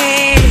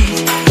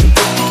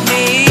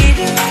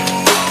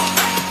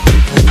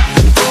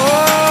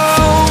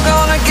 Oh,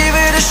 gonna give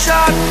it a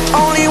shot.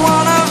 Only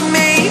one of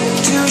me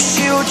to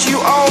shield you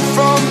all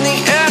from the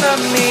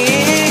enemy.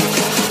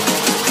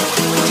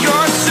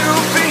 You're a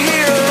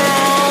superhero.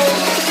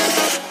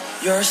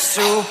 You're a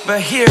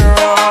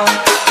superhero.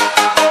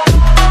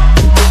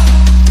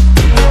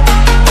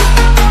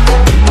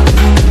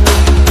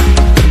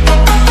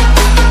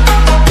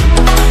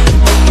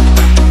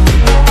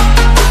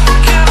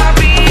 Can I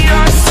be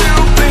your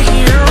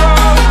superhero?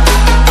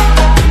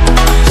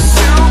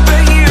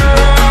 Superhero.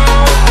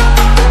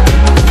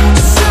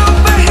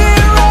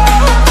 Superhero.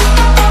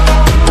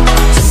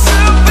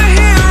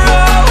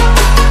 Superhero.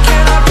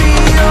 Can I be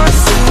your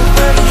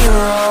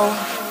superhero?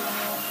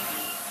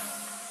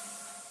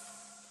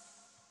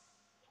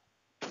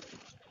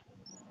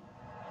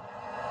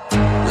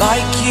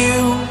 Like you,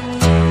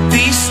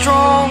 be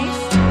strong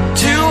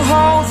to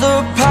hold the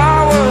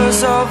powers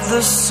of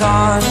the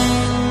sun.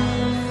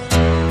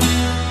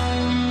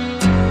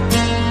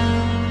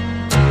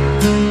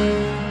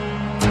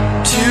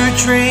 To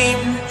dream,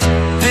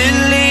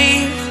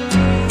 believe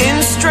in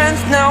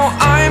strength. Now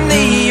I'm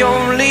the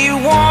only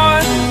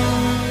one.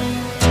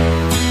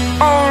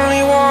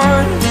 Only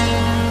one.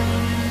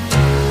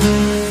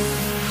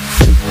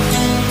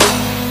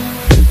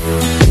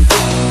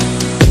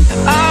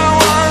 I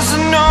was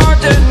an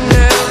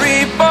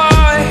ordinary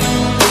boy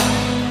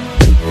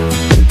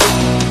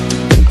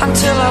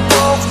until I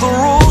broke the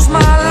rules,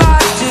 my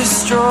life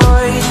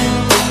destroyed.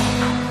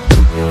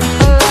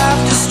 A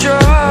life destroyed.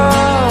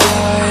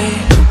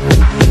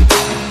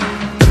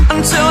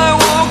 Until I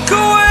woke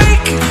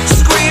awake,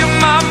 scream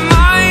my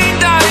mind,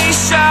 I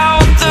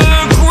shout, the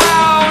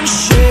ground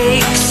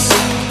shakes.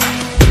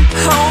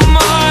 How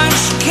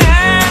much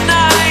can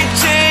I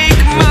take?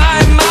 My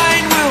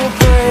mind will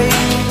break.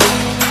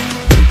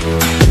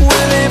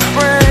 Will it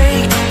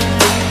break?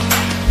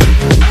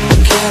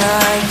 Can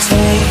I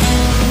take?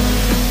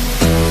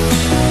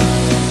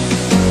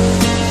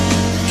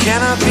 Can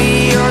I be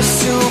your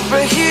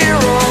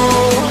superhero?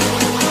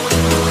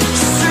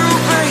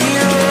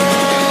 Superhero.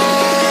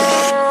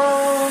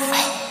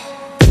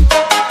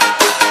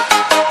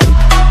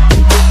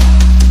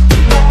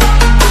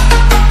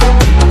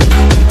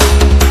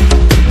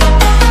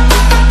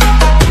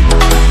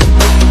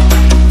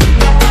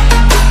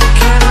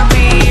 Can I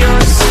be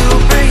your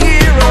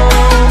superhero?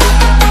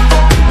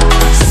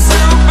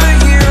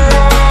 Superhero.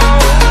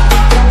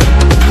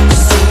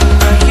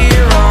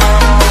 Superhero.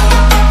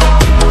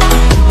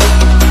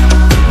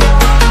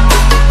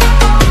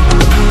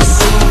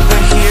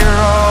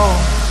 Superhero.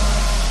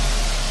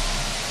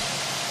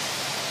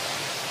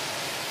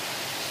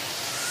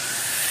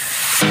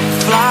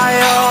 Fly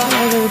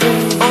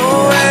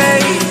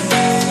away.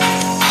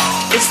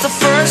 It's the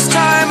first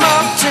time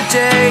of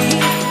today.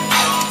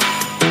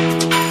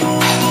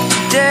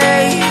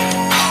 Today.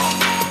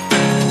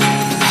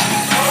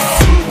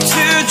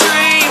 To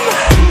dream,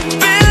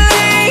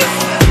 believe.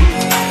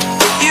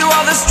 You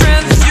are the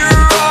strength,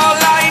 you're all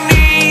I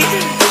need.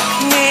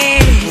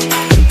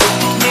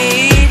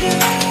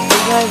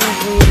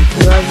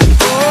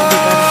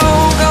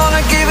 Oh,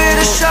 gonna give it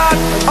a shot.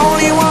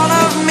 Only one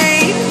of me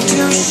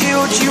to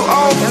shield you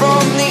all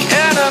from the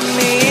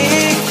enemy.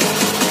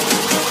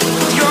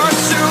 You're a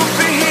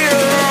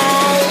superhero.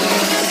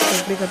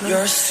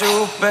 You're a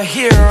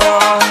superhero.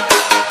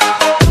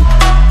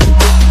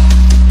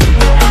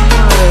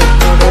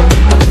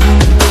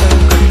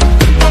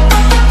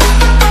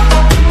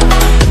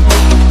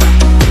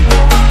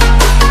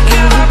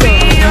 Can I be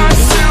your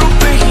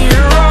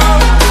superhero?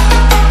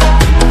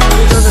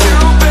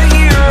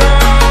 Superhero.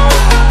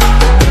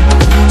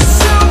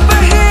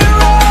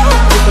 Superhero.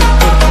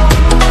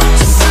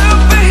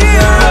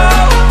 Superhero.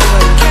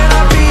 Can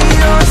I be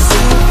your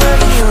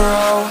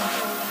superhero?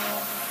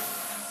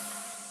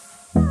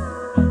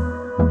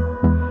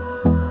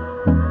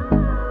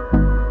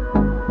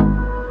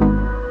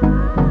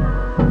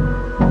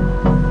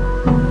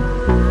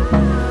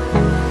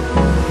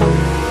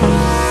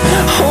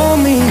 Hold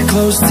me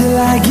close till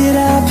I get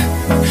up.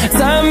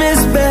 Time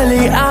is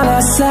barely on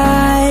our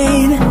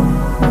side.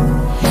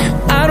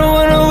 I don't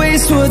wanna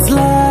waste what's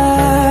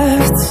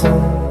left.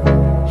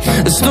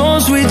 The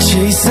storms we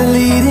chase are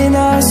leading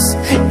us,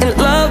 and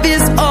love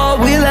is all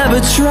we'll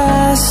ever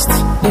trust.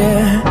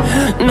 Yeah,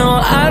 no,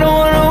 I don't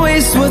wanna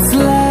waste what's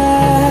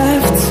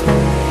left.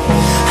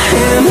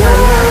 And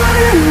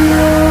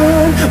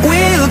on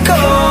we'll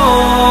go,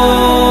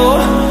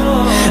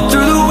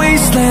 through the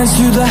wastelands,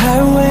 through the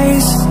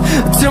highways,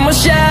 till my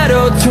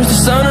shadow turns to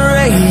sun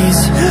rays.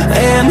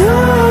 And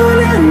on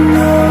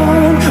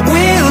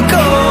we'll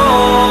go.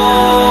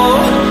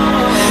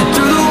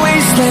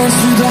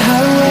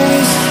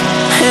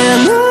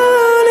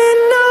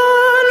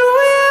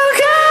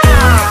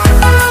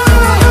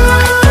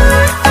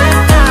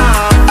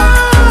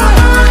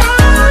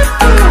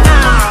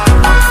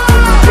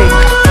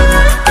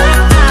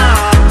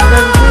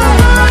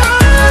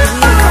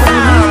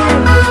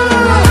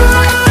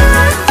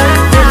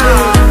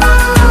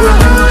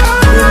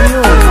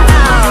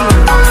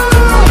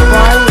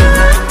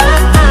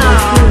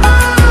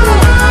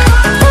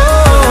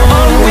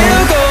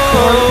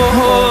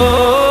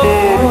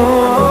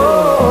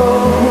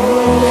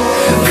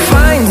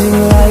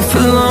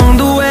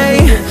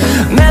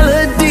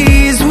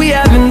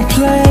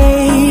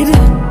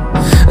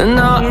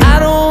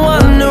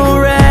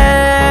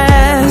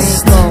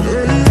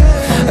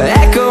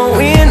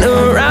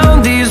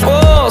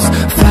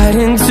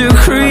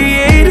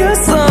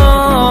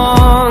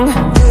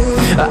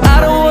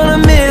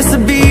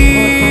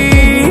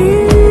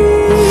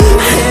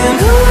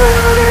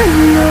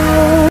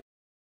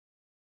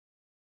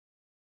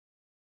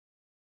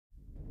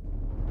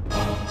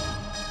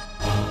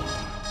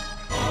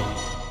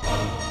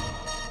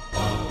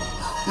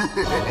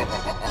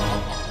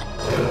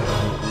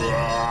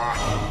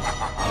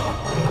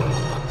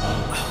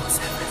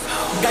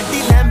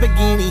 ਗੱਡੀ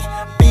ਲੈਂਬਗੀਨੀ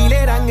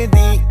ਪੀਲੇ ਰੰਗ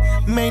ਦੀ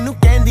ਮੈਨੂੰ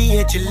ਕਹਿੰਦੀ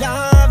ਏ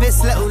ਚਲਾਵੇ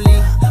slowly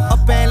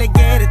ਉਹ ਪਹਿਲੇ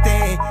ਗੇਰ ਤੇ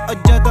ਉਹ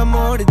ਜਦੋਂ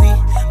ਮੋੜਦੀ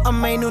ਉਹ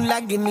ਮੈਨੂੰ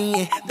ਲੱਗਨੀ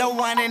ਏ the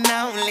one and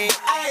only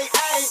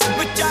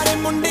ਵਿਚਾਰੇ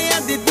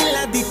ਮੁੰਡਿਆਂ ਦੇ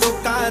ਦਿਲਾਂ ਦੀ ਤੂੰ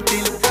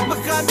ਕਾਤਿਲ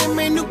ਬਖਾ ਦੇ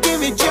ਮੈਨੂੰ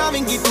ਕਿਵੇਂ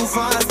ਜਾਵੇਂਗੀ ਤੂੰ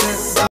ਫਾਸਟ